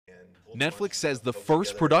Netflix says the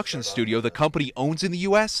first production studio the company owns in the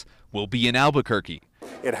U.S. will be in Albuquerque.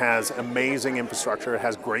 It has amazing infrastructure. It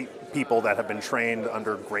has great people that have been trained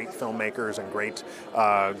under great filmmakers and great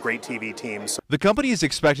TV teams. The company is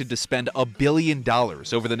expected to spend $1 billion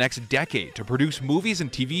over the next decade to produce movies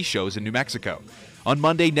and TV shows in New Mexico. On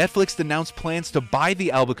Monday, Netflix announced plans to buy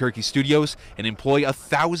the Albuquerque studios and employ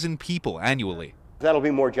 1,000 people annually. That'll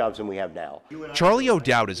be more jobs than we have now. Charlie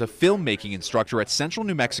O'Dowd is a filmmaking instructor at Central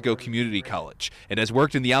New Mexico Community College and has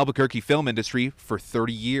worked in the Albuquerque film industry for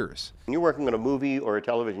 30 years. When you're working on a movie or a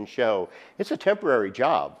television show, it's a temporary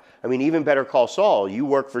job. I mean, even Better Call Saul, you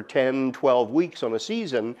work for 10, 12 weeks on a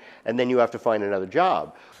season, and then you have to find another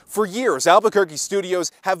job. For years, Albuquerque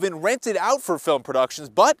studios have been rented out for film productions,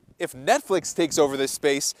 but if Netflix takes over this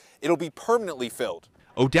space, it'll be permanently filled.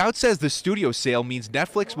 O'Dowd says the studio sale means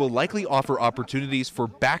Netflix will likely offer opportunities for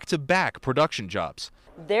back-to-back production jobs.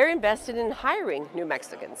 They're invested in hiring New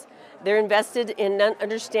Mexicans. They're invested in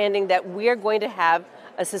understanding that we are going to have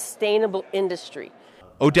a sustainable industry.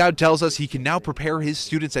 O'Dowd tells us he can now prepare his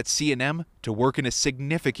students at C&M to work in a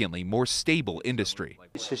significantly more stable industry.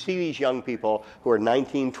 To see these young people who are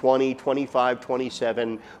 19, 20, 25,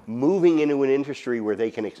 27 moving into an industry where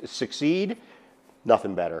they can succeed,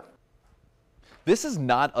 nothing better. This is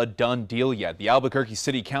not a done deal yet. The Albuquerque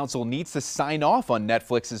City Council needs to sign off on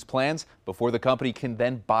Netflix's plans before the company can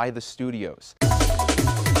then buy the studios.